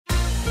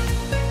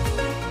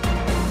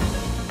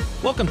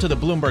Welcome to the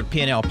Bloomberg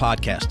P&L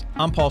podcast.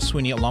 I'm Paul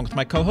Sweeney along with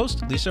my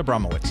co-host, Lisa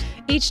Abramowicz.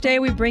 Each day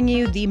we bring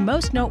you the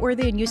most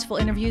noteworthy and useful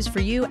interviews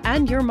for you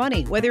and your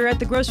money, whether you're at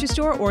the grocery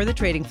store or the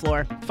trading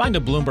floor. Find a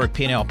Bloomberg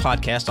P&L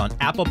podcast on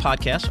Apple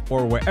Podcasts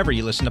or wherever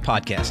you listen to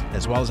podcasts,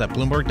 as well as at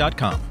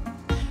Bloomberg.com.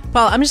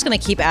 Paul, I'm just going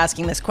to keep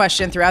asking this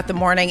question throughout the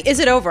morning. Is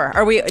it over?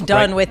 Are we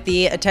done with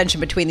the tension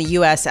between the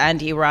U.S.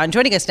 and Iran?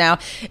 Joining us now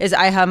is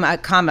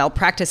Ayham Kamel,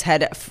 practice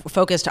head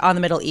focused on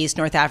the Middle East,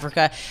 North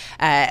Africa,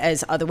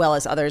 as well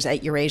as others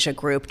at Eurasia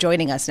Group,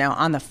 joining us now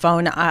on the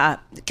phone.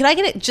 Can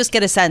I just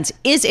get a sense?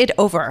 Is it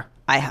over,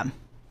 Ayham?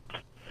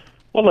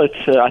 Well,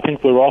 I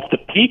think we're off the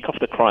peak of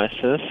the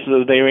crisis.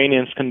 The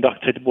Iranians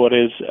conducted what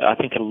is, I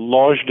think, a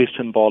largely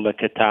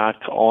symbolic attack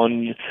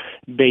on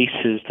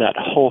bases that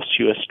host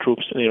U.S.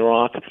 troops in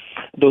Iraq.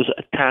 Those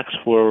attacks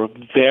were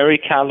very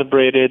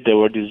calibrated. They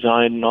were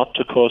designed not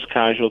to cause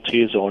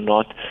casualties or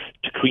not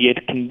to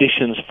create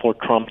conditions for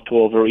Trump to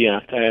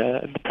overreact.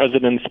 The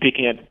president is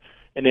speaking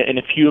in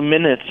a few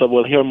minutes, so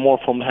we'll hear more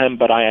from him,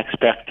 but I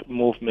expect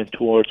movement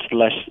towards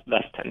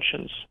less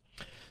tensions.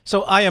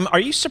 So, are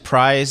you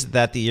surprised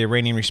that the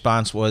Iranian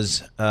response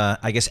was,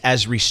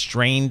 as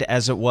restrained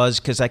as it was?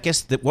 Because I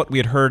guess that what we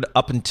had heard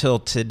up until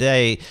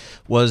today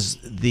was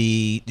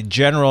the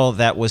general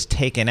that was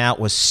taken out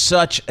was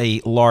such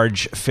a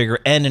large figure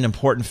and an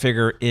important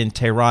figure in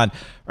Tehran.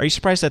 Are you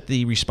surprised that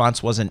the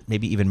response wasn't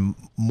maybe even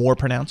more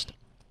pronounced?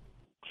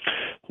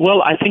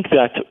 Well, I think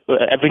that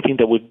everything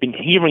that we've been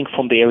hearing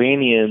from the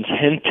Iranians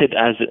hinted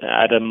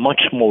at a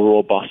much more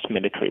robust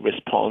military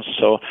response.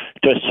 So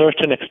to a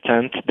certain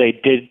extent, they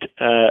did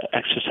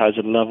exercise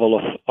a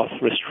level of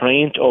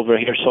restraint over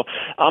here. So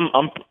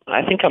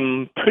I think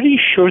I'm pretty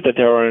sure that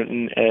there are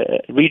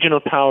regional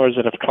powers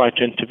that have tried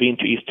to intervene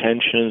to ease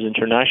tensions,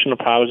 international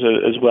powers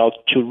as well,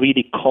 to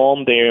really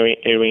calm the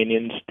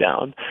Iranians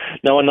down.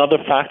 Now, another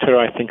factor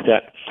I think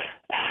that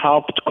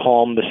helped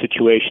calm the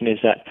situation is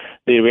that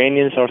the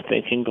Iranians are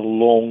thinking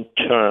long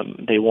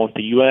term. They want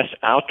the U.S.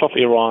 out of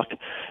Iraq,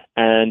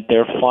 and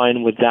they're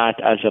fine with that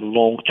as a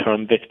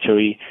long-term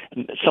victory,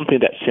 something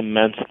that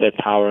cements their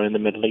power in the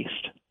Middle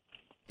East.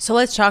 So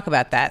let's talk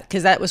about that,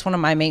 because that was one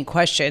of my main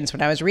questions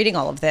when I was reading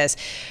all of this.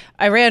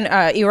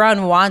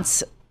 Iran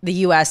wants the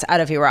U.S. out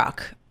of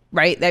Iraq,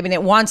 right? I mean,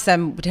 it wants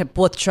them to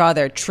withdraw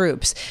their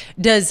troops.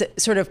 Does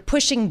sort of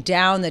pushing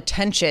down the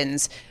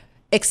tensions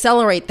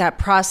accelerate that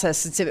process,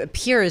 since it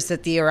appears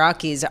that the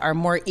Iraqis are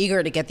more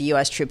eager to get the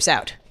U.S. troops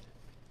out?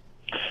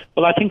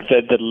 Well, I think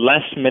that the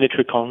less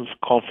military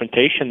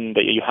confrontation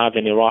that you have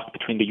in Iraq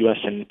between the U.S.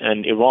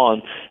 and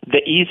Iran, the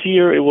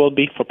easier it will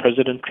be for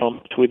President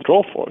Trump to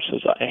withdraw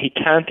forces. He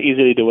can't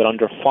easily do it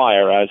under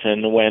fire, as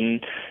in when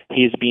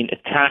he's been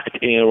attacked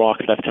in Iraq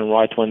left and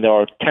right, when there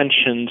are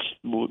tensions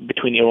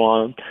between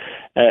Iran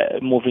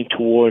moving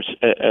towards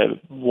a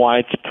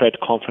widespread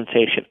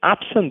confrontation.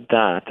 Absent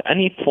that,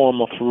 any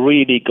form of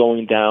really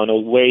going down,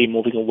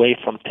 moving away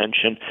from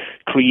tension,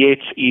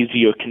 creates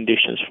easier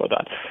conditions for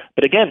that.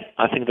 But again,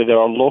 I think that there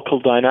are local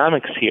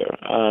dynamics here.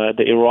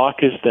 The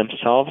Iraqis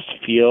themselves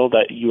feel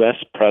that U.S.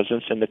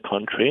 presence in the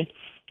country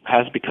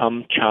has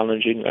become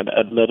challenging and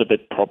a little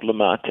bit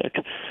problematic.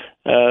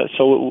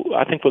 So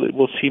I think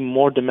we'll see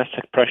more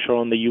domestic pressure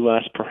on the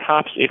U.S.,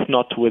 perhaps, if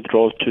not to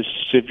withdraw, to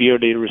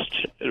severely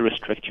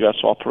restrict U.S.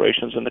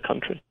 operations in the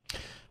country.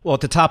 Well,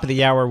 at the top of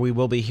the hour, we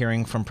will be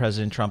hearing from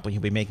President Trump. He'll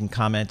be making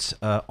comments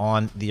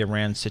on the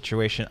Iran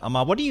situation.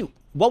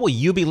 What will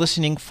you be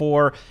listening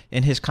for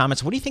in his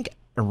comments? What do you think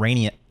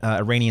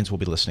Iranians will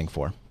be listening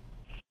for?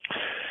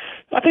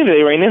 I think the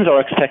Iranians are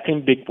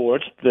expecting big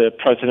words, the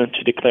president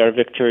to declare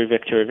victory,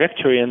 victory,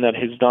 victory, and that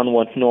he's done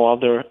what no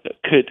other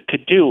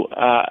could do.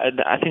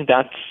 I think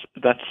that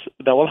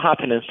will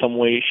happen in some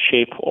way,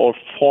 shape, or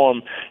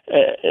form.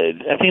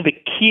 I think the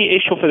key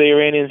issue for the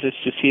Iranians is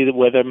to see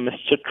whether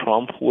Mr.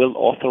 Trump will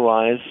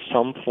authorize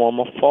some form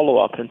of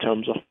follow-up in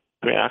terms of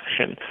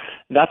reaction.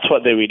 That's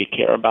what they really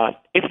care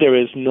about. If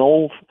there is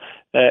no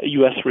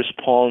U.S.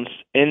 response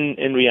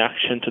in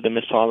reaction to the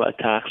missile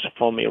attacks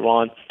from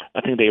Iran, I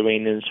think the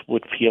Iranians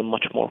would feel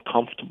much more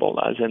comfortable,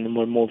 as in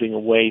we're moving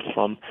away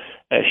from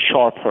a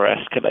sharper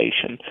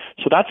escalation.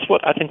 So that's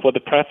what I think what the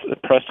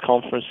press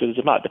conference is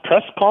about. The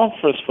press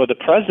conference for the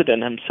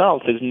president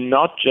himself is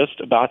not just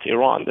about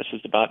Iran. This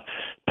is about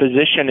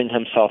positioning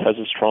himself as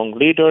a strong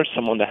leader,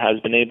 someone that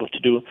has been able to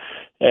do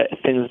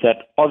things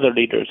that other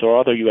leaders or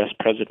other U.S.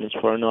 presidents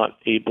were not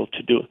able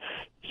to do.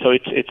 So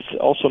it's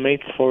also made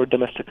for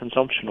domestic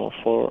consumption or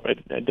for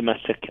a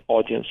domestic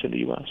audience in the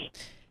U.S.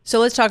 So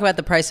let's talk about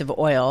the price of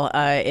oil.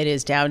 It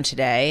is down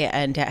today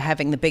and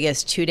having the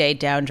biggest two-day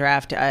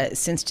downdraft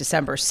since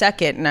December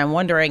 2nd. And I'm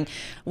wondering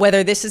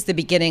whether this is the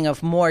beginning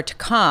of more to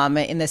come,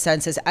 in the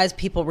sense as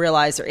people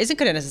realize there isn't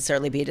going to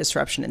necessarily be a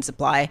disruption in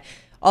supply.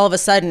 All of a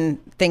sudden,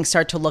 things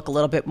start to look a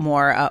little bit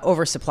more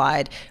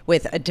oversupplied,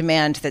 with a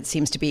demand that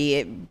seems to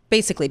be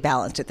basically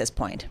balanced at this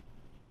point.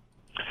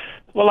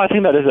 Well, I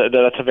think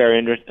that's a very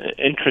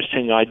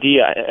interesting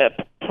idea.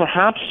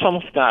 Perhaps some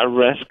of that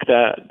risk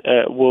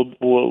that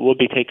will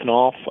be taken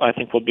off, I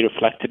think, will be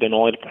reflected in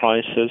oil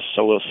prices.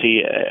 So we'll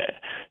see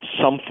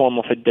some form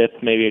of a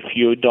dip, maybe a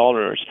few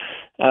dollars.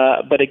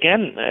 But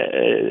again,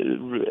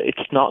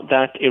 it's not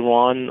that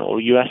Iran or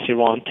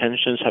U.S.-Iran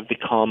tensions have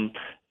become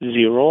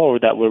zero or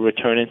that we're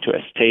returning to a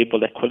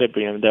stable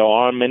equilibrium. There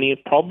are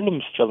many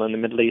problems still in the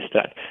Middle East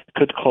that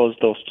could cause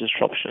those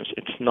disruptions.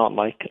 It's not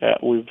like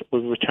we've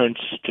returned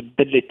to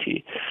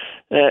stability.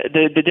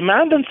 The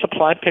demand and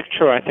supply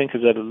picture, I think,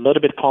 is a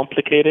little bit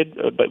complicated,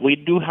 but we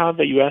do have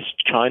a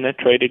U.S.-China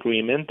trade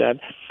agreement that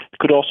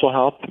could also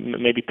help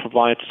maybe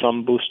provide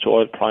some boost to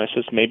oil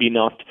prices, maybe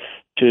not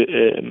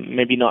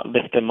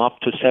lift them up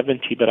to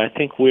 70, but I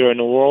think we're in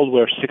a world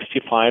where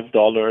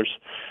 $65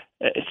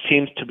 it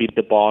seems to be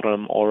the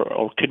bottom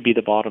or could be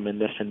the bottom in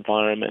this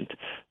environment.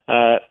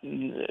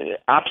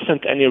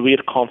 Absent any real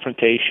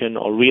confrontation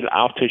or real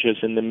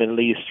outages in the Middle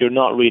East, you're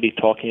not really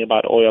talking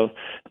about oil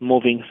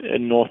moving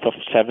north of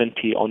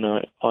 70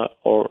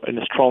 or in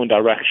a strong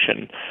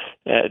direction.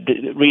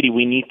 Really,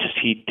 we need to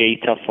see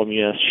data from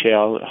U.S.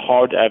 shale,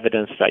 hard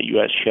evidence that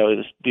U.S. shale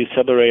is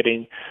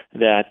decelerating,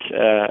 that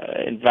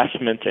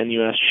investment in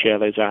U.S.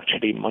 shale is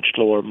actually much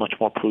lower, much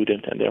more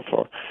prudent, and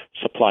therefore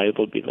supply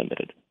will be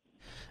limited.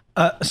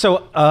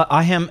 So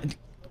Ayham,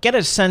 get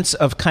a sense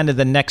of kind of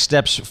the next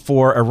steps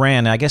for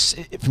Iran. I guess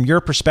from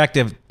your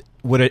perspective,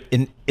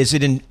 is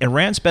it in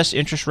Iran's best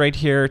interest right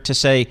here to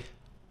say,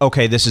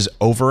 okay, this is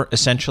over,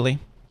 essentially?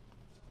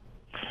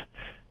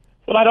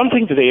 Well, I don't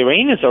think that the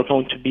Iranians are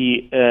going to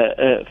be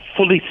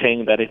fully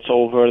saying that it's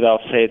over. They'll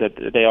say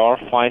that they are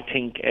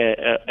fighting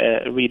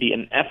really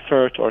an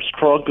effort or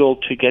struggle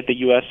to get the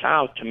U.S.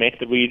 out, to make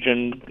the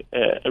region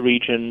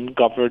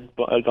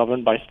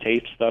governed by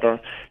states that are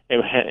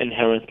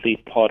inherently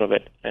part of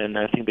it. And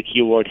I think the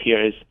key word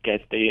here is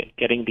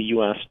getting the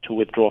U.S. to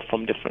withdraw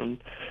from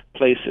different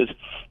places.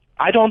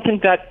 I don't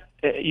think that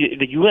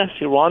the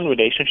U.S.-Iran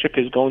relationship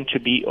is going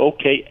to be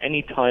okay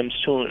anytime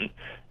soon.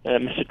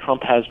 Mr.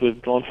 Trump has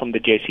withdrawn from the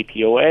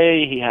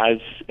JCPOA. He has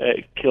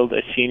killed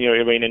a senior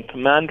Iranian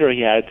commander.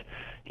 He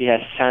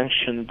has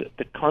sanctioned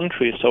the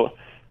country. So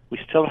we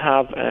still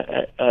have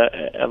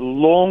a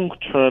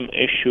long-term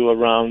issue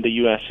around the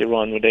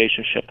U.S.-Iran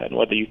relationship and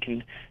whether you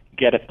can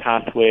get a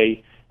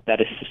pathway that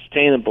is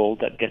sustainable,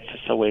 that gets us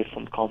away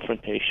from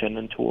confrontation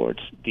and towards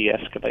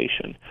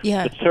de-escalation.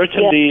 Yeah. But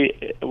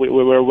certainly,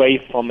 we're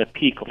away from a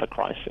peak of a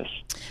crisis.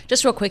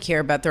 Just real quick here,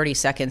 about 30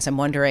 seconds. I'm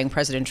wondering,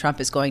 President Trump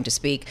is going to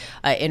speak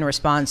in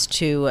response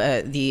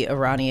to the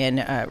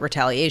Iranian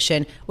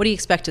retaliation. What do you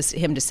expect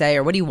him to say,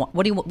 or what are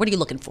you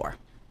looking for?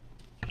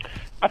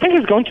 I think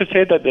he's going to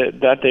say that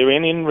the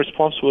Iranian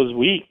response was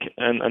weak,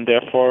 and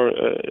therefore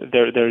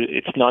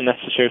it's not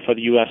necessary for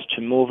the U.S.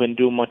 to move and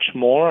do much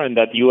more, and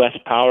that U.S.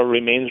 power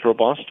remains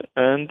robust,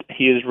 and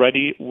he is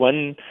ready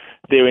when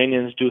the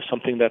Iranians do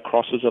something that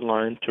crosses a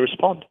line to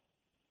respond.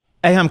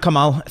 Ayham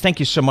Kamel, thank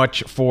you so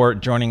much for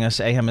joining us.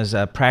 Ayham is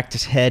a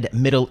practice head,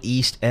 Middle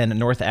East and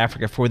North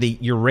Africa for the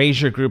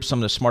Eurasia Group, some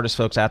of the smartest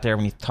folks out there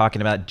when you're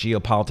talking about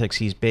geopolitics.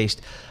 He's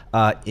based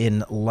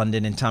in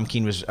London, and Tom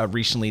Keene was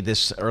recently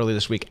early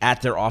this week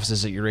at their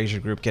offices at Eurasia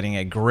Group, getting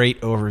a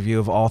great overview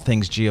of all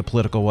things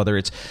geopolitical, whether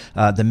it's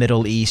the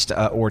Middle East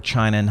or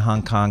China and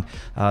Hong Kong.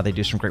 They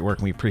do some great work,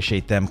 and we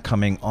appreciate them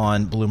coming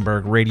on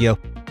Bloomberg Radio.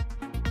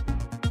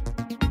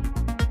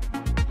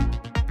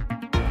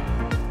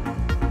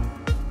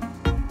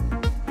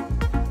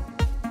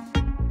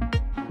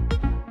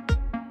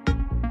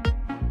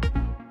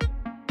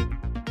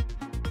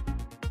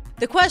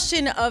 The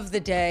question of the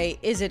day,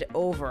 is it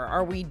over?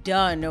 Are we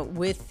done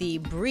with the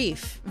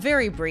brief,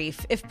 very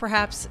brief, if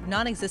perhaps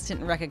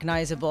non-existent and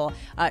recognizable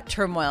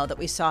turmoil that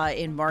we saw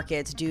in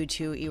markets due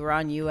to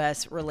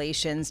Iran-U.S.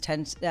 relations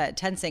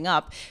tensing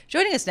up?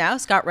 Joining us now,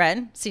 Scott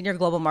Wren, Senior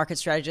Global Market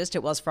Strategist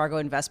at Wells Fargo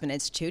Investment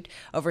Institute,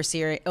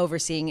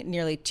 overseeing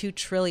nearly $2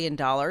 trillion.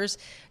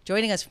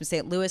 Joining us from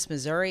St. Louis,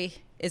 Missouri.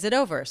 Is it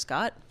over,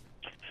 Scott?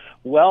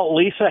 Well,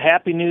 Lisa,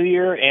 Happy New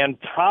Year, and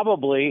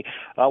probably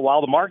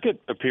while the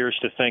market appears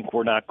to think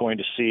we're not going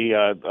to see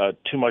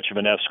too much of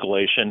an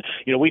escalation,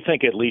 we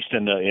think at least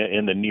in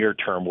the near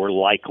term we're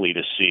likely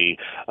to see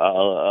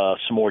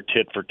some more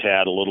tit for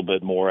tat, a little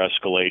bit more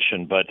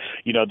escalation. But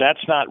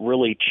that's not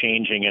really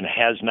changing and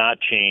has not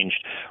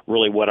changed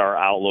really what our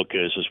outlook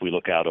is as we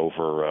look out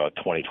over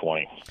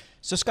 2020.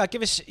 So, Scott,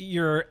 give us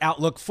your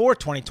outlook for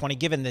 2020,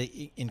 given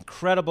the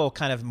incredible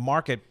kind of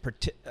market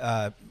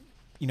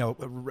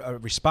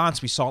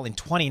response we saw in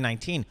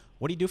 2019.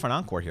 What do you do for an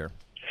encore here?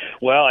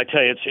 Well, I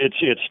tell you,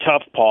 it's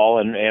tough, Paul,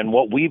 and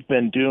what we've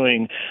been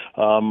doing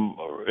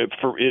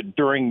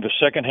during the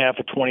second half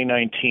of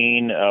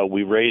 2019,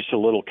 we raised a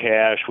little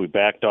cash, we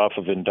backed off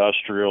of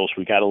industrials,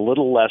 we got a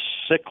little less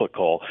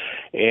cyclical,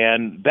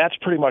 and that's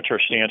pretty much our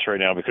stance right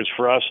now. Because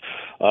for us,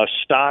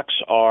 stocks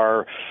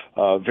are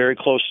very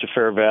close to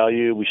fair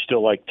value. We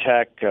still like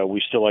tech,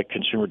 we still like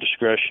consumer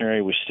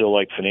discretionary, we still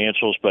like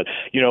financials. But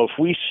if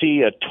we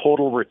see a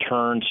total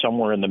return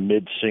somewhere in the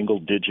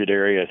mid-single-digit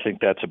area, I think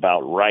that's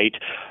about right.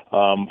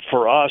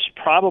 For us,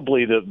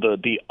 probably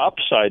the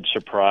upside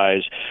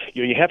surprise,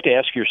 you have to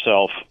ask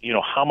yourself,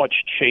 how much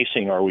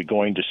chasing are we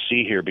going to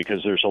see here?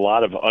 Because there's a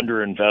lot of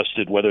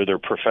underinvested, whether they're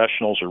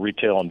professionals or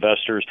retail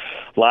investors,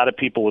 a lot of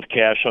people with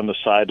cash on the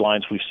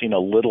sidelines. We've seen a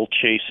little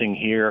chasing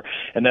here.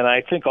 And then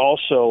I think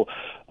also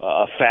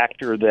a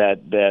factor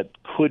that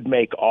could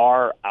make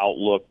our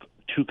outlook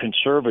too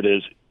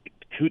conservative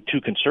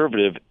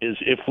is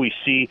if we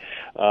see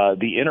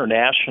the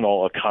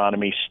international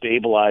economy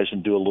stabilize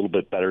and do a little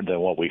bit better than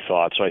what we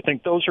thought. So I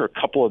think those are a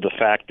couple of the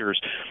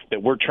factors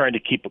that we're trying to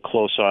keep a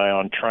close eye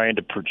on, trying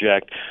to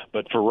project.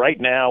 But for right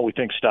now, we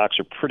think stocks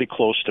are pretty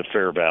close to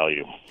fair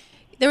value.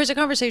 There was a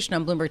conversation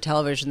on Bloomberg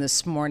Television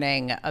this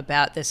morning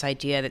about this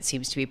idea that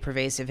seems to be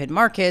pervasive in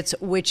markets,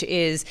 which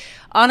is,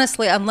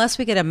 honestly, unless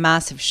we get a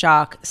massive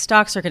shock,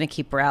 stocks are going to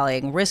keep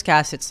rallying. Risk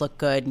assets look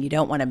good, and you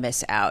don't want to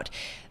miss out.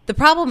 The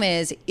problem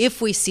is, if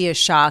we see a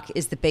shock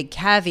is the big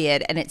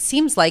caveat, and it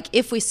seems like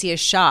if we see a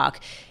shock,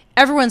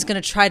 everyone's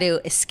going to try to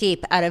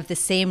escape out of the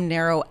same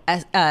narrow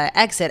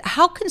exit.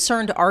 How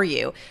concerned are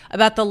you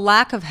about the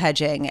lack of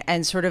hedging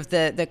and sort of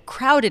the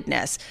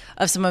crowdedness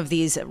of some of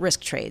these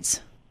risk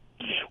trades?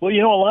 Well,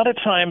 a lot of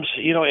times,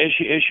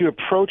 as you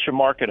approach a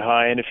market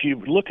high, and if you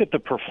look at the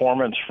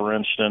performance, for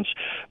instance,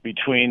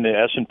 between the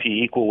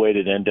S&P equal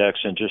weighted index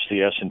and just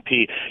the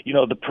S&P,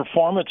 the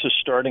performance is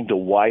starting to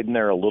widen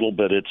there a little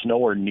bit. It's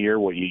nowhere near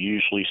what you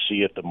usually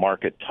see at the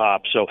market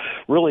top. So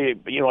really,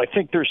 I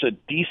think there's a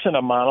decent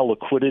amount of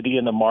liquidity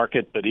in the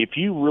market, but if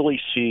you really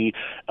see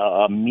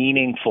a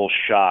meaningful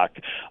shock,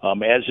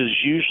 as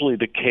is usually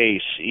the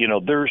case,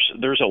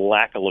 there's a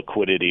lack of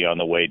liquidity on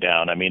the way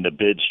down. I mean, the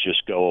bids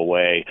just go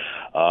away.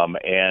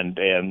 And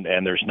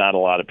there's not a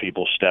lot of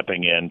people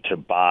stepping in to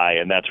buy,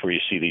 and that's where you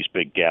see these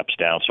big gaps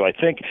down. So I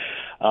think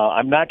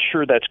I'm not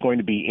sure that's going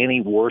to be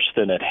any worse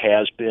than it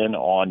has been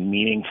on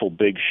meaningful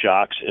big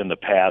shocks in the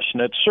past,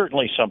 and it's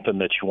certainly something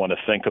that you want to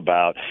think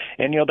about.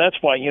 And that's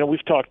why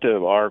we've talked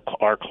to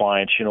our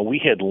clients. We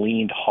had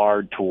leaned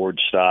hard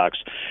towards stocks,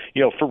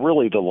 for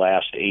really the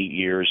last 8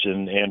 years.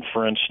 And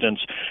for instance,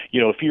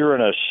 if you're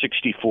in a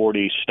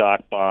 60-40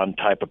 stock bond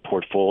type of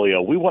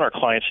portfolio, we want our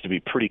clients to be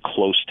pretty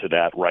close to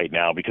that right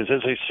now, because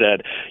as I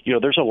said,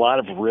 there's a lot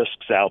of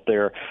risks out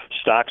there.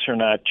 Stocks are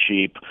not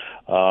cheap,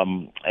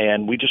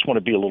 and we just want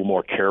to be a little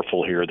more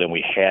careful here than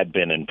we had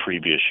been in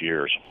previous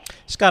years.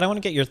 Scott, I want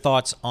to get your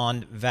thoughts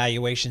on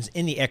valuations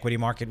in the equity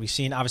market. We've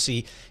seen,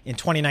 obviously, in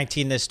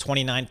 2019, this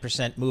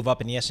 29% move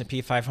up in the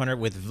S&P 500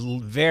 with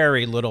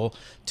very little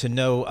to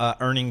no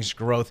earnings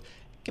growth.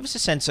 Give us a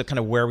sense of kind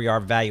of where we are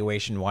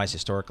valuation-wise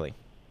historically.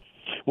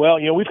 Well,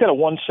 we've got a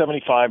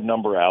 175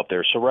 number out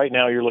there. So right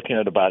now you're looking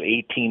at about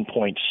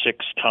 18.6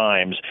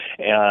 times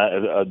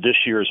this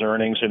year's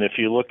earnings. And if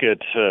you look at,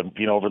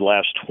 over the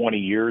last 20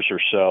 years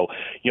or so,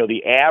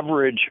 the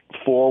average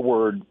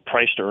forward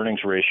price to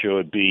earnings ratio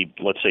would be,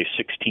 let's say,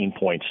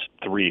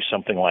 16.3,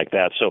 something like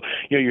that. So,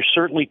 you're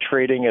certainly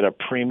trading at a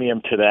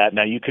premium to that.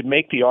 Now, you could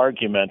make the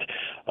argument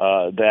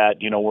that,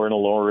 we're in a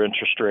lower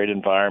interest rate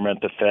environment,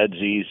 the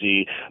Fed's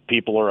easy,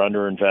 people are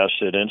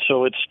underinvested. And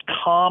so it's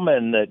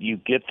common that you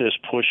get this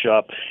push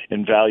up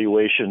in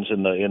valuations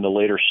in the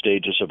later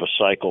stages of a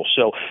cycle.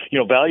 So,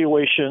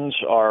 valuations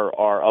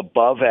are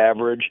above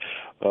average.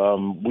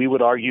 We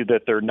would argue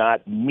that they're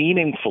not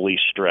meaningfully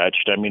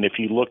stretched. I mean, if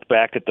you look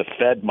back at the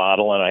Fed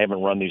model, and I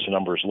haven't run these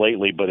numbers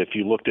lately, but if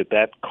you looked at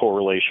that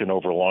correlation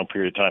over a long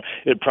period of time,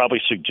 it'd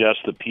probably suggest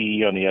the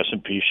PE on the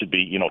S&P should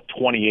be,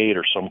 28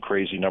 or some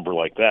crazy number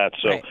like that.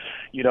 So, right.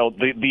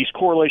 These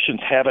correlations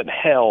haven't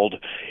held.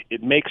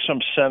 It makes some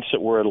sense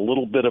that we're at a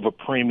little bit of a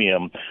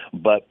premium,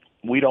 but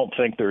we don't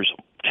think there's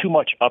too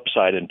much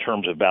upside in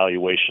terms of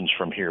valuations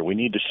from here. We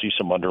need to see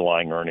some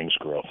underlying earnings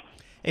growth.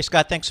 Hey,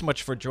 Scott, thanks so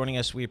much for joining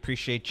us. We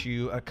appreciate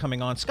you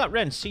coming on. Scott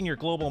Wren, Senior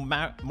Global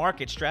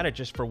Market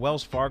Strategist for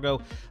Wells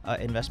Fargo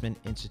Investment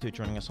Institute,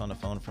 joining us on the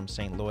phone from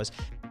St. Louis.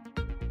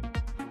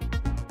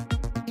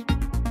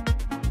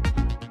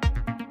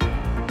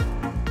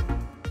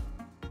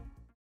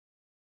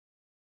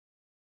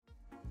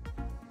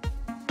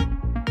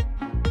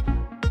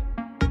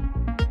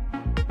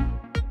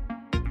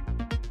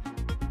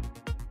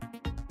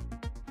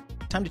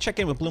 Time to check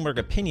in with Bloomberg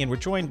Opinion. We're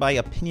joined by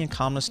opinion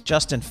columnist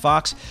Justin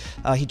Fox.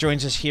 He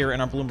joins us here in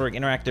our Bloomberg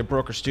Interactive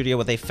Broker Studio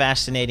with a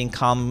fascinating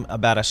column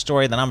about a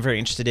story that I'm very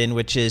interested in,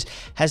 which is,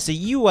 has the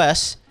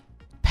U.S.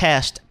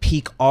 passed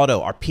peak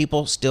auto? Are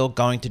people still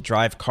going to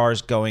drive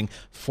cars going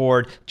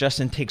forward?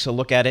 Justin takes a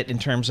look at it in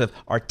terms of,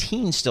 are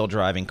teens still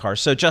driving cars?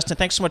 So, Justin,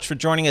 thanks so much for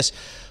joining us.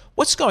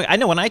 What's going on? I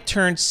know when I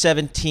turned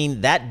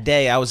 17, that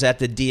day I was at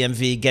the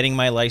DMV getting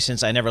my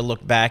license. I never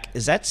looked back.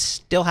 Is that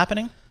still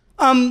happening?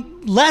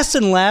 Less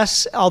and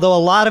less, although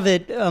a lot of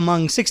it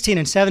among 16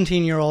 and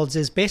 17-year-olds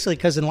is basically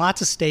because in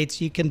lots of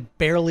states you can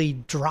barely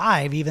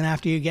drive even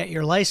after you get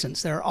your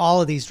license. There are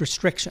all of these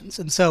restrictions.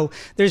 And so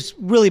there's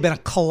really been a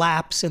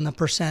collapse in the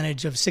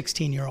percentage of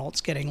 16-year-olds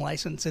getting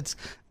licensed. It's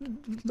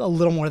a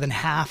little more than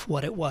half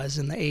what it was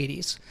in the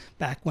 80s,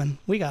 back when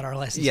we got our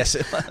licenses. Yes.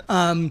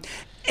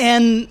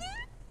 And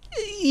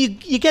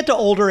you get to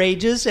older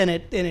ages and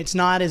it's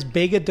not as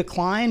big a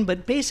decline,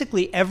 but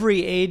basically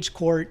every age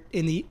cohort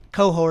in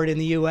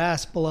the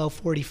U.S. below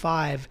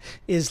 45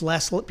 is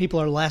people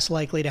are less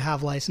likely to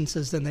have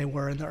licenses than they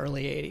were in the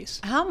early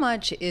 80s. How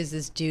much is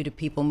this due to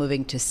people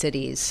moving to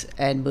cities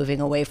and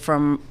moving away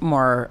from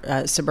more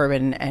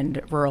suburban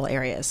and rural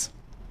areas?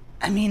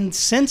 I mean,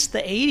 since the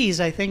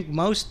 80s, I think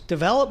most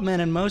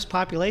development and most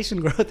population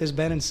growth has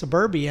been in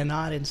suburbia,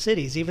 not in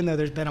cities, even though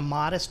there's been a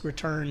modest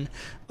return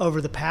over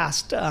the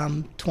past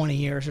 20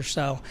 years or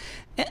so.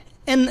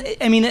 And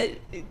I mean,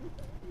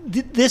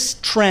 this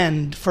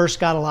trend first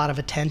got a lot of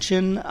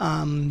attention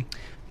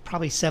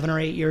probably 7 or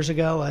 8 years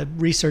ago. A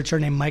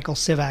researcher named Michael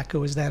Sivak, who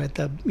was then at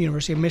the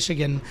University of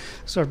Michigan,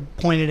 sort of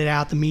pointed it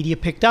out. The media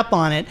picked up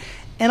on it.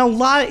 And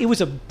it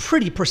was a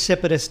pretty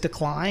precipitous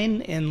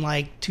decline in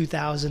like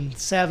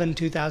 2007,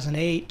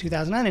 2008,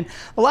 2009. And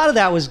a lot of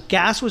that was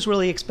gas was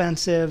really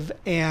expensive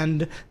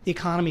and the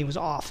economy was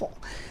awful.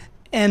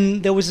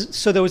 And there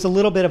was a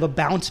little bit of a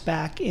bounce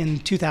back in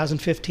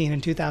 2015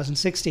 and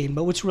 2016.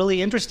 But what's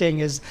really interesting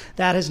is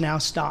that has now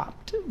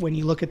stopped. When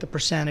you look at the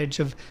percentage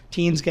of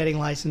teens getting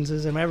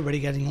licenses and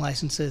everybody getting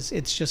licenses,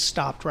 it's just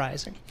stopped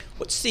rising.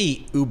 What's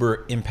the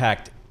Uber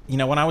impact? You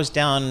know, when I was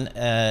down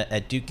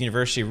at Duke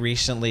University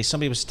recently,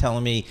 somebody was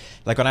telling me,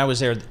 like when I was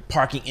there,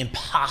 parking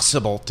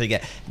impossible to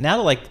get.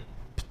 Now, like,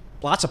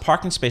 lots of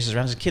parking spaces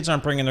around. The kids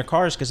aren't bringing their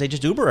cars because they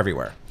just Uber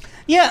everywhere.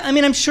 Yeah, I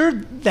mean, I'm sure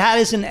that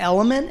is an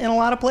element in a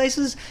lot of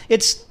places.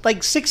 It's like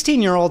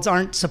 16-year-olds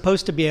aren't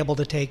supposed to be able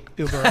to take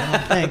Uber, I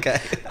don't think.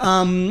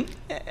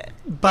 Okay.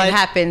 But it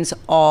happens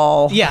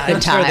all the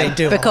time. Sure they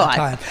do but all the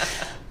time.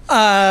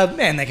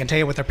 And they can tell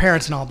you with their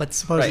parents and all, but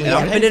supposedly...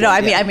 Right. No,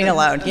 I mean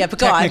alone. Yeah, but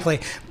go on.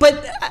 Technically.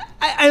 But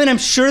I mean, I'm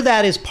sure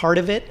that is part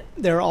of it.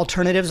 There are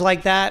alternatives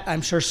like that.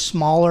 I'm sure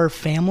smaller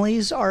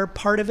families are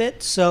part of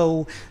it.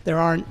 So there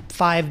aren't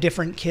 5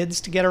 different kids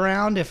to get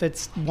around. If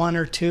it's 1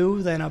 or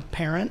 2, then a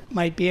parent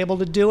might be able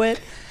to do it.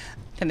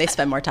 Can they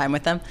spend more time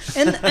with them?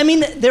 And I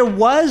mean, there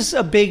was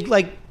a big,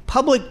 like,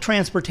 public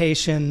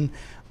transportation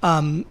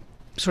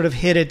sort of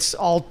hit its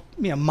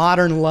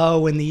modern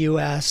low in the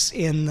U.S.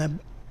 in the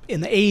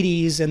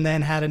 80s, and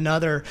then had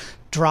another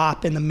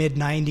drop in the mid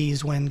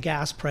 90s when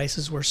gas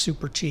prices were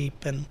super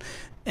cheap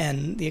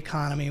and the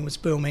economy was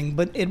booming.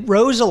 But it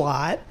rose a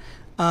lot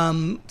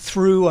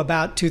through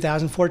about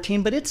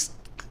 2014, but it's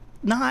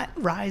not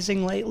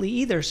rising lately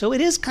either. So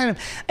it is kind of,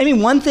 I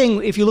mean, one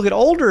thing, if you look at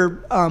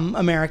older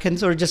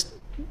Americans or just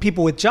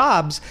people with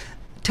jobs,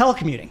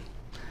 telecommuting.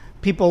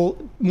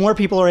 More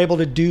people are able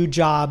to do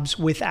jobs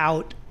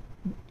without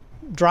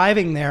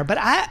driving there, but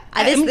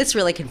this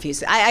really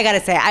confusing. I gotta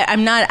say,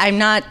 I'm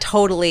not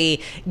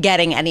totally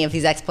getting any of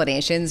these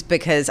explanations,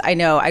 because I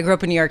know I grew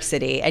up in New York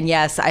City, and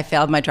yes, I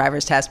failed my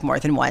driver's test more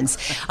than once.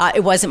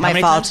 It wasn't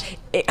my fault.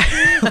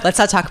 Let's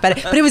not talk about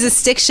it. But it was a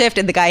stick shift,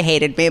 and the guy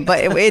hated me.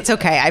 But it's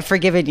okay. I've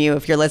forgiven you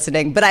if you're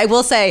listening. But I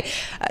will say,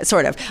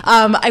 sort of.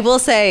 I will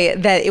say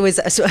that it was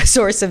a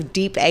source of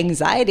deep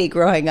anxiety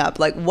growing up.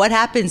 Like, what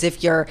happens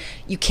if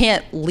you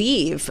can't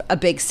leave a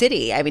big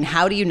city? I mean,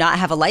 how do you not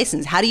have a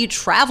license? How do you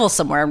travel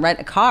somewhere and rent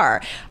a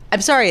car?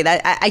 I'm sorry,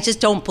 that I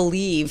just don't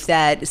believe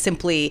that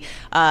simply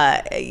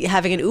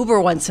having an Uber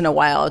once in a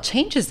while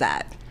changes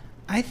that.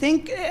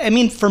 I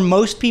mean, for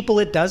most people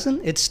it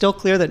doesn't. It's still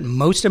clear that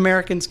most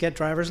Americans get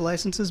driver's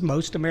licenses.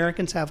 Most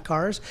Americans have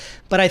cars.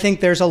 But I think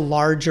there's a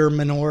larger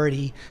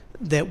minority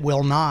that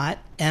will not.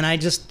 And I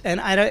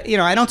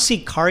don't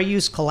see car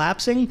use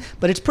collapsing,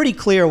 but it's pretty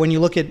clear when you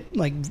look at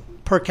like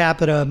per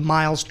capita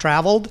miles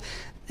traveled,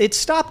 it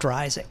stopped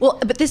rising. Well,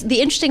 but the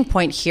interesting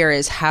point here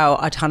is how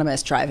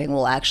autonomous driving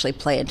will actually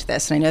play into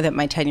this. And I know that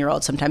my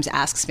 10-year-old sometimes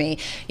asks me,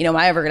 am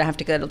I ever going to have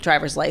to get a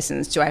driver's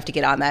license? Do I have to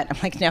get on that? I'm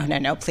like,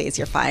 no, please,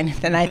 you're fine.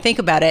 Then I think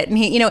about it.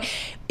 And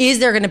is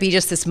there going to be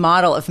just this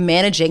model of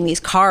managing these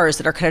cars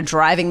that are kind of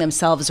driving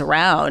themselves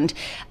around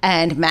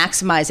and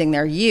maximizing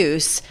their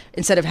use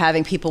instead of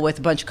having people with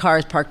a bunch of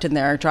cars parked in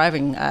there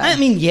driving? I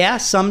mean, yeah,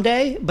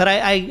 someday. But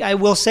I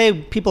will say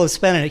people have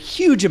spent a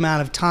huge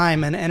amount of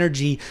time and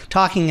energy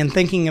talking and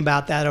thinking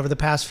about that over the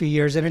past few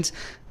years, and it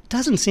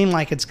doesn't seem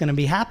like it's going to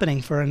be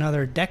happening for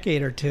another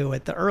decade or two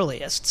at the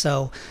earliest.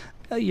 So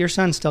your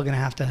son's still going to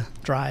have to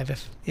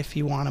drive if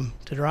you want him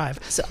to drive.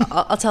 So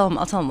I'll tell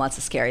him lots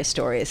of scary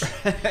stories.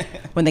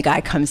 When the guy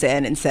comes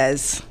in and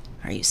says,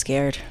 "Are you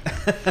scared?"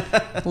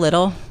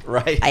 Little.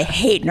 Right. I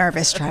hate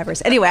nervous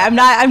drivers. Anyway, I'm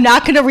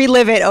not going to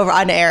relive it over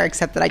on air,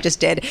 except that I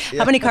just did. Yeah.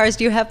 How many cars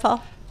do you have,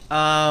 Paul?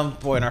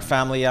 Boy, in our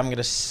family, I'm going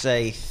to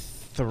say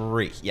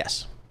 3.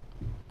 Yes.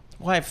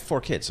 Well, I have 4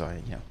 kids, so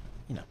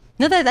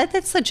No,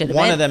 that's legitimate.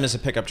 One of them is a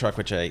pickup truck,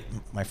 which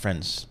my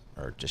friends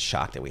are just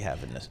shocked that we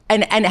have in this.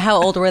 And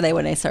how old were they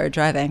when they started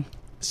driving?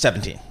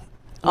 17.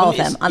 All of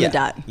them on the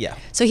dot. Yeah.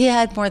 So he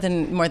had more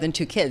than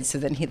 2 kids. So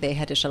then they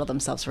had to shuttle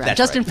themselves around. That's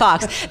Justin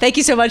right. Fox, thank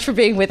you so much for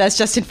being with us.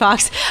 Justin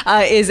Fox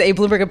is a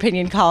Bloomberg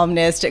opinion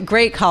columnist.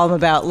 Great column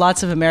about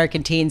lots of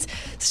American teens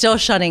still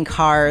shunning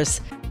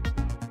cars.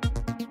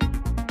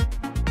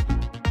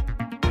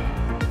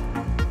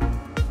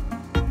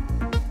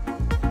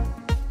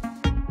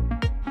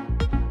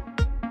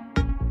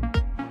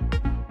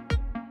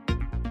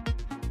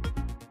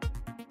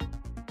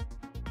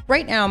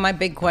 Right now, my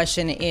big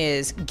question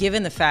is,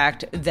 given the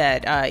fact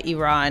that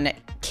Iran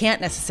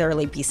can't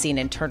necessarily be seen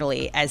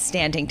internally as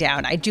standing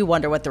down, I do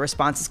wonder what the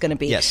response is going to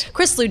be. Yes.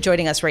 Chris Liu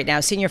joining us right now,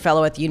 senior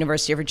fellow at the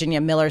University of Virginia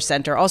Miller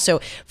Center, also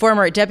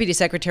former Deputy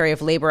Secretary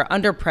of Labor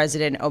under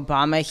President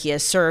Obama. He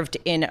has served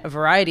in a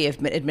variety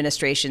of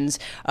administrations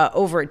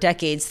over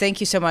decades. Thank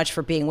you so much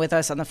for being with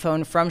us on the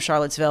phone from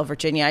Charlottesville,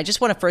 Virginia. I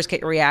just want to first get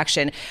your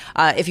reaction.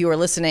 If you were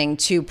listening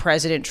to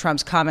President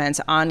Trump's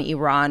comments on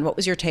Iran, what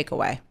was your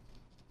takeaway?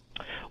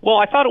 Well,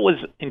 I thought it was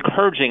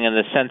encouraging in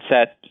the sense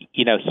that,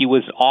 he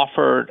was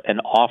offered an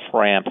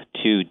off-ramp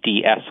to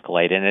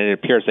de-escalate, and it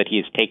appears that he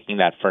is taking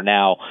that for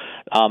now.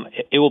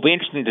 It will be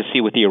interesting to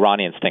see what the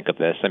Iranians think of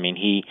this. I mean,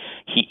 he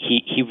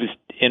was,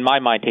 in my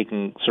mind,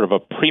 taking sort of a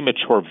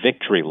premature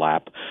victory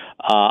lap.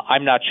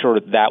 I'm not sure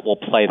that will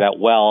play that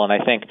well, and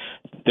I think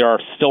there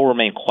still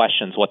remain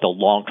questions what the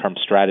long-term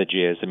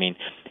strategy is. I mean,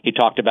 he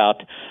talked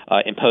about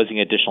imposing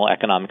additional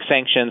economic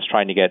sanctions,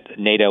 trying to get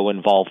NATO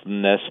involved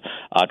in this,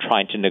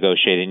 trying to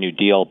negotiate a new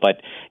deal.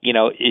 But,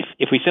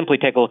 if we simply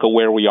take a look at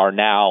where we are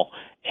now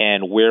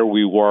and where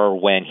we were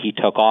when he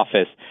took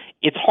office,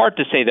 it's hard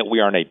to say that we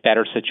are in a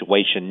better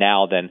situation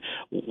now than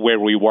where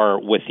we were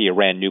with the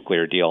Iran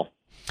nuclear deal.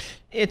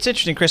 It's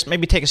interesting, Chris.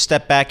 Maybe take a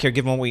step back here,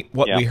 given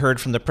what we heard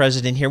from the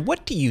president here.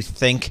 What do you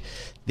think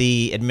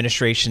the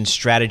administration's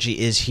strategy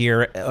is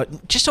here,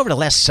 just over the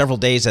last several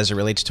days as it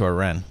relates to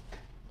Iran?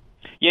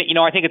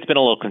 Yeah, I think it's been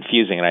a little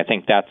confusing, and I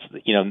think that's,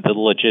 the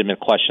legitimate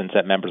questions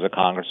that members of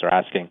Congress are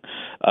asking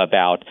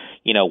about,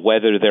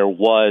 whether there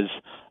was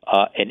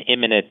an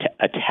imminent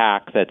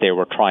attack that they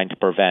were trying to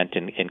prevent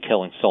in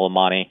killing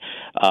Soleimani,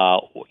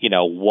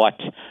 what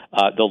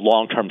the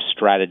long-term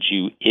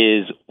strategy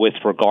is with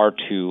regard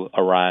to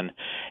Iran.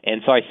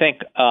 And so I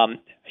think,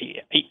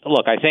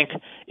 I think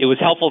it was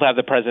helpful to have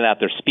the president out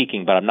there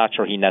speaking, but I'm not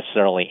sure he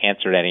necessarily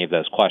answered any of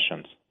those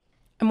questions.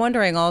 I'm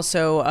wondering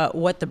also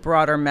what the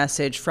broader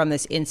message from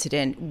this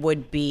incident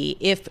would be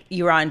if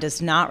Iran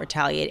does not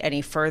retaliate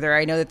any further.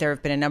 I know that there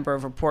have been a number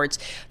of reports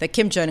that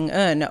Kim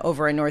Jong-un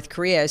over in North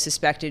Korea is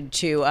suspected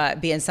to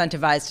be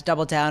incentivized to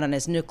double down on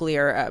his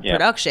nuclear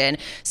production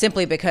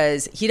simply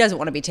because he doesn't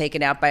want to be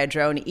taken out by a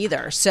drone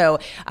either. So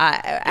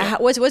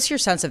what's your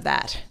sense of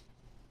that?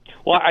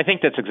 Well, I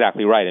think that's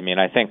exactly right. I mean,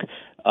 I think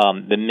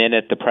the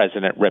minute the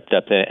president ripped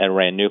up the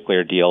Iran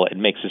nuclear deal, it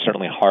makes it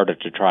certainly harder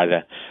to try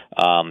to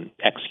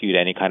execute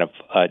any kind of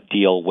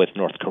deal with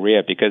North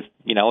Korea because,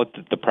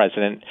 the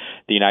president,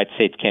 the United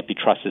States can't be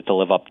trusted to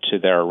live up to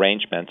their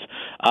arrangements.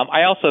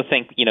 I also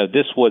think,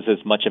 this was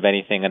as much of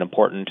anything an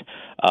important,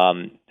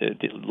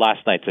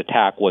 last night's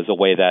attack was a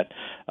way that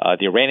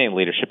the Iranian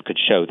leadership could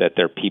show that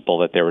they're people,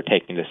 that they were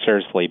taking this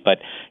seriously. But,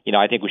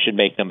 I think we should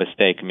make no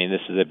mistake. I mean,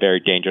 this is a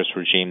very dangerous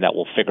regime that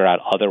will figure out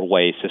other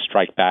ways to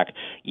strike back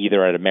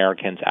either at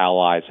Americans,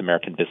 allies,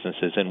 American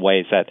businesses in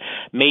ways that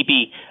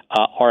maybe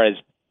are as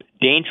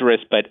dangerous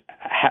but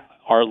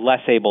we're less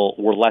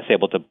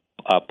able to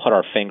put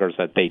our fingers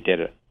that they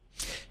did it.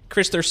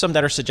 Chris, there's some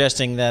that are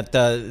suggesting that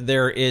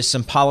there is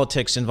some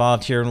politics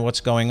involved here in what's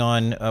going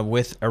on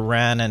with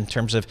Iran in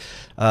terms of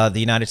the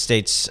United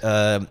States,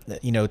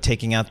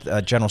 taking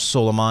out General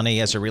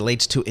Soleimani as it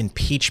relates to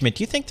impeachment.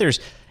 Do you think there's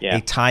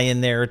a tie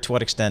in there? To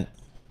what extent?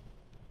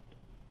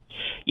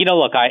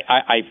 Look,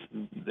 I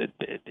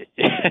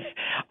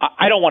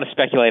don't want to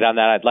speculate on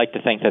that. I'd like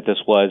to think that this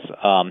was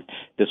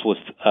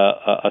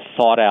a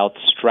thought out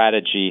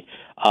strategy.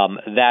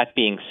 That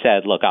being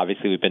said, look,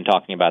 obviously we've been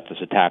talking about this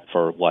attack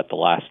for the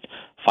last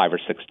 5 or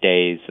 6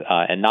 days,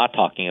 and not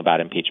talking about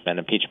impeachment.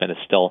 Impeachment is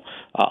still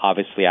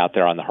obviously out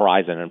there on the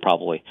horizon and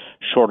probably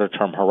shorter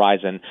term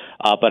horizon.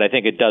 But I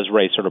think it does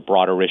raise sort of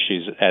broader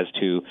issues as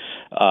to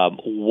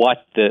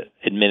what the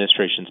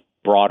administration's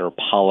broader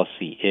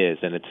policy is,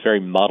 and it's very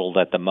muddled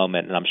at the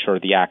moment, and I'm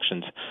sure the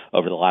actions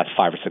over the last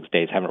 5 or 6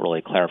 days haven't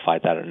really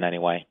clarified that in any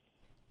way.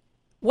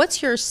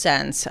 What's your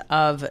sense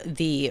of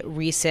the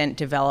recent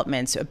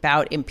developments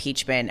about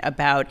impeachment,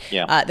 about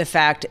the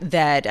fact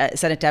that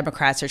Senate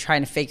Democrats are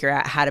trying to figure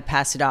out how to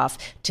pass it off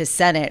to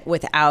Senate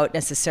without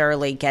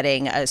necessarily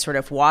getting a sort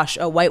of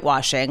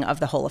whitewashing of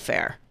the whole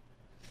affair?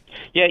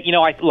 Yeah,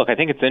 I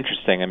think it's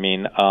interesting. I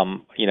mean,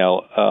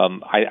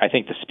 I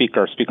think the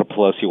Speaker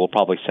Pelosi, will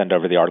probably send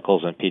over the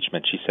articles of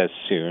impeachment, she says,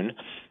 soon.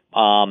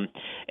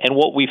 And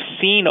what we've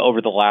seen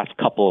over the last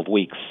couple of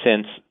weeks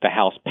since the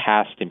House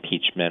passed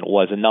impeachment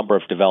was a number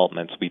of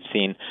developments. We've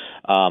seen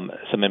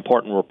some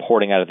important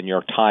reporting out of the New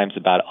York Times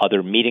about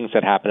other meetings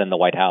that happened in the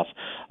White House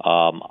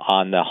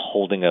on the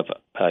holding of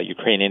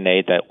Ukrainian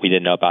aid that we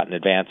didn't know about in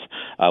advance.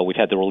 We've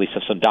had the release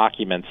of some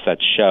documents that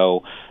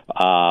show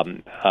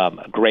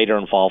greater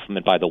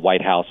involvement by the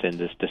White House in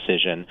this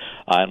decision.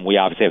 And we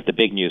obviously have the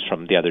big news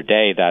from the other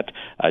day that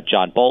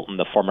John Bolton,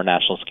 the former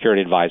national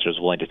security advisor, is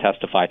willing to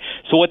testify.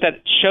 So what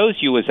that shows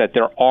you is that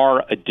there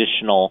are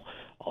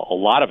a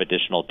lot of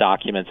additional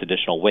documents,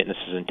 additional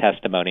witnesses and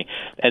testimony.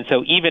 And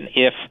so even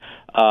if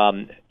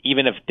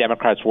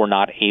Democrats were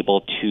not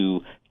able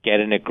to get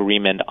an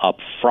agreement up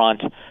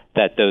front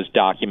that those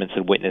documents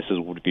and witnesses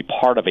would be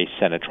part of a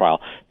Senate trial,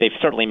 they've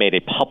certainly made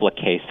a public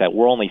case that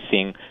we're only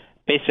seeing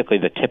basically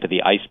the tip of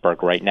the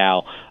iceberg right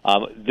now.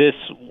 This,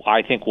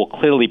 I think, will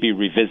clearly be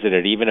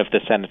revisited, even if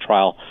the Senate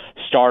trial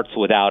starts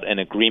without an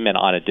agreement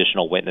on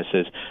additional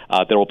witnesses.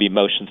 There will be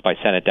motions by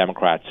Senate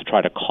Democrats to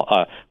try to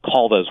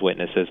call those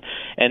witnesses.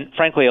 And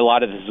frankly, a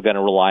lot of this is going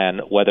to rely on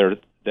whether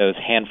those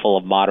handful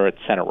of moderate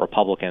Senate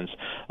Republicans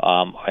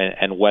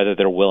and whether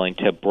they're willing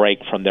to break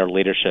from their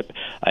leadership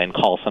and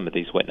call some of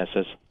these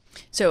witnesses.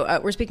 So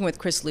we're speaking with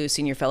Chris Lu,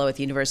 senior fellow at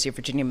the University of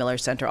Virginia Miller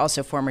Center,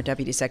 also former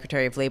Deputy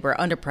Secretary of Labor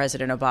under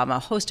President Obama, a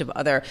host of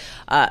other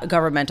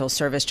governmental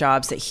service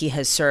jobs that he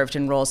has served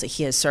and roles that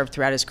he has served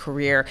throughout his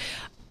career.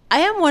 I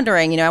am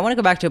wondering, I want to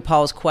go back to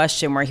Paul's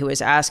question where he was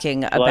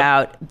asking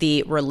about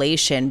the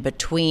relation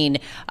between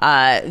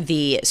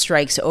the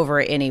strikes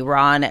over in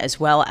Iran as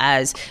well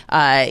as,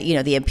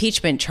 the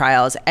impeachment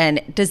trials.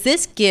 And does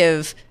this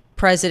give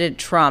President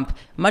Trump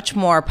much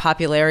more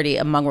popularity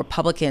among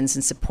Republicans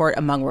and support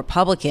among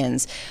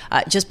Republicans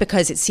just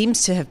because it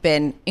seems to have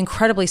been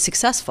incredibly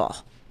successful?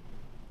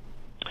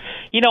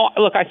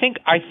 Look, I think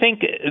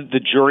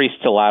the jury's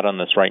still out on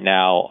this right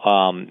now.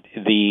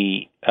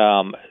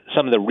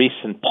 Some of the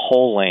recent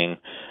polling,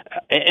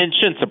 and it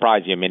shouldn't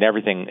surprise you. I mean,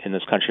 everything in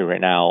this country right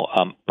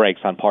now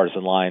breaks on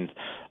partisan lines.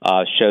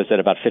 Shows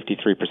that about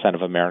 53%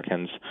 of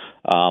Americans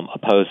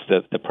oppose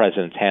the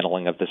president's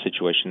handling of the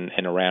situation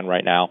in Iran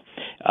right now.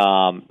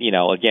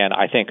 Again,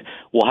 I think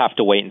we'll have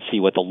to wait and see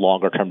what the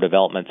longer-term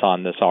developments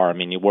on this are. I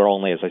mean, we're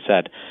only, as I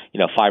said,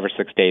 5 or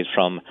 6 days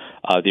from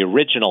the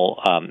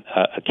original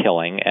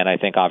killing, and I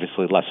think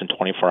obviously less than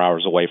 24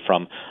 hours away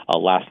from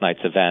last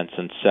night's events.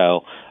 And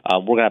so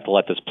we're going to have to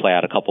let this play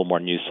out a couple more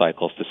news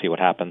cycles to see what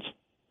happens.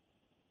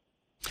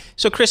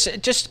 So, Chris,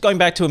 just going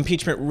back to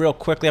impeachment real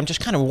quickly, I'm just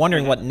kind of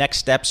wondering what next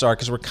steps are,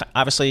 because we're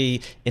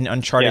obviously in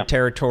uncharted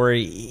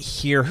territory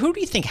here. Who do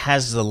you think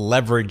has the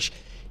leverage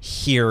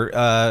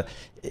here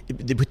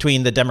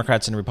between the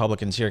Democrats and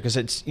Republicans here? Because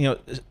it's,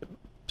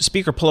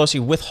 Speaker Pelosi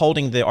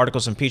withholding the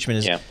articles of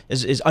impeachment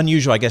is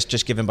unusual, I guess,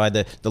 just given by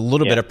the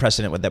little bit of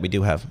precedent that we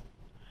do have.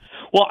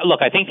 Well,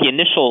 look, I think the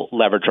initial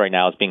leverage right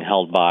now is being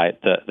held by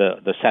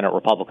the Senate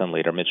Republican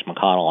leader, Mitch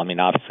McConnell. I mean,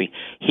 obviously,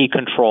 he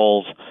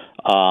controls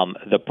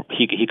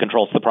he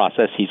controls the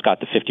process. He's got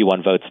the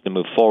 51 votes to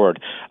move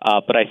forward.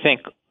 But I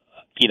think,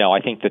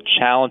 I think the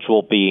challenge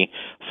will be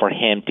for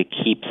him to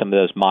keep some of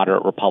those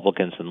moderate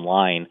Republicans in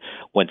line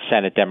when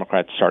Senate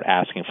Democrats start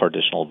asking for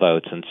additional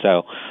votes. And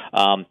so,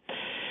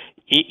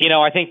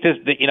 I think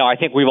I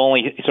think we've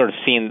only sort of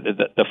seen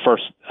the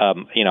first,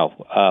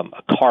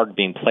 card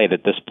being played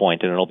at this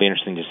point, and it'll be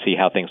interesting to see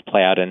how things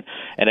play out. And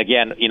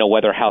again,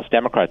 whether House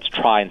Democrats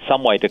try in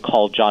some way to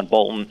call John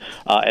Bolton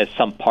as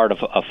some part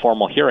of a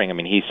formal hearing. I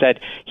mean, he said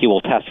he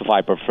will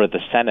testify before the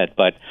Senate,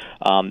 but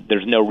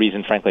there's no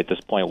reason, frankly, at this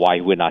point why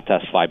he would not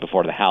testify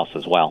before the House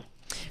as well.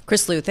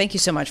 Chris Lu, thank you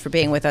so much for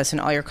being with us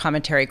and all your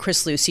commentary.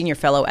 Chris Lu, senior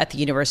fellow at the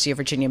University of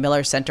Virginia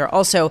Miller Center,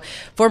 also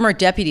former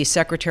Deputy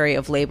Secretary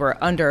of Labor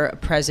under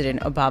President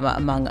Obama,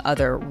 among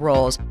other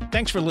roles.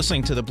 Thanks for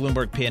listening to the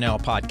Bloomberg P&L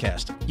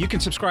podcast. You can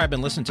subscribe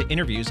and listen to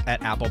interviews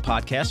at Apple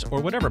Podcasts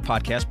or whatever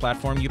podcast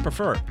platform you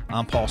prefer.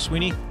 I'm Paul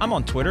Sweeney. I'm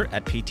on Twitter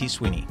at PT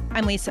Sweeney.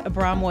 I'm Lisa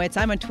Abramowicz.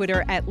 I'm on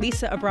Twitter at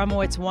Lisa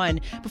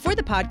Abramowicz1. Before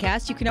the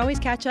podcast, you can always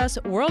catch us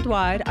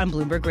worldwide on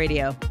Bloomberg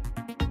Radio.